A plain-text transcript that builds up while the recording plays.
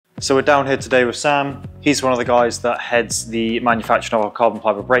So we're down here today with Sam. He's one of the guys that heads the manufacturing of our carbon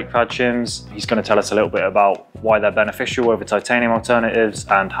fibre brake pad shims. He's going to tell us a little bit about why they're beneficial over titanium alternatives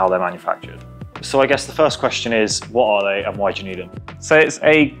and how they're manufactured. So I guess the first question is, what are they and why do you need them? So it's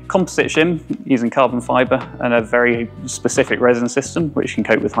a composite shim using carbon fibre and a very specific resin system which can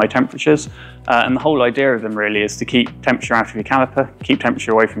cope with high temperatures. And the whole idea of them really is to keep temperature out of your caliper, keep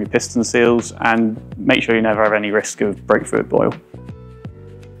temperature away from your piston seals, and make sure you never have any risk of brake fluid boil.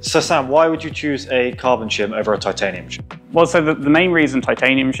 So Sam, why would you choose a carbon shim over a titanium shim? Well, so the main reason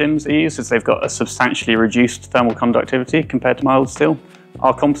titanium shims are used is they've got a substantially reduced thermal conductivity compared to mild steel.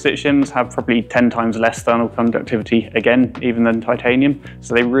 Our composite shims have probably 10 times less thermal conductivity, again, even than titanium.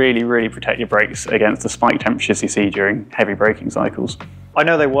 So they really protect your brakes against the spike temperatures you see during heavy braking cycles. I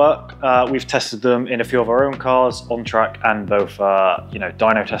know they work. We've tested them in a few of our own cars, on track and both,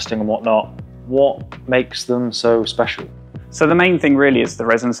 dyno testing and whatnot. What makes them so special? So the main thing really is the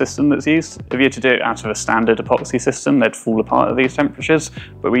resin system that's used. If you were to do it out of a standard epoxy system, they'd fall apart at these temperatures.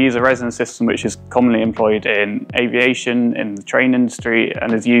 But we use a resin system which is commonly employed in aviation, in the train industry,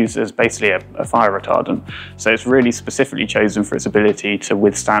 and is used as basically a fire retardant. So it's really specifically chosen for its ability to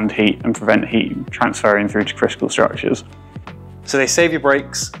withstand heat and prevent heat transferring through to critical structures. So they save your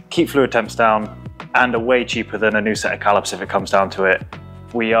brakes, keep fluid temps down, and are way cheaper than a new set of calipers if it comes down to it.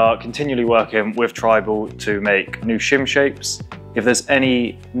 We are continually working with Tribal to make new shim shapes. If there's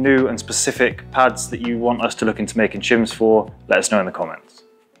any new and specific pads that you want us to look into making shims for, let us know in the comments.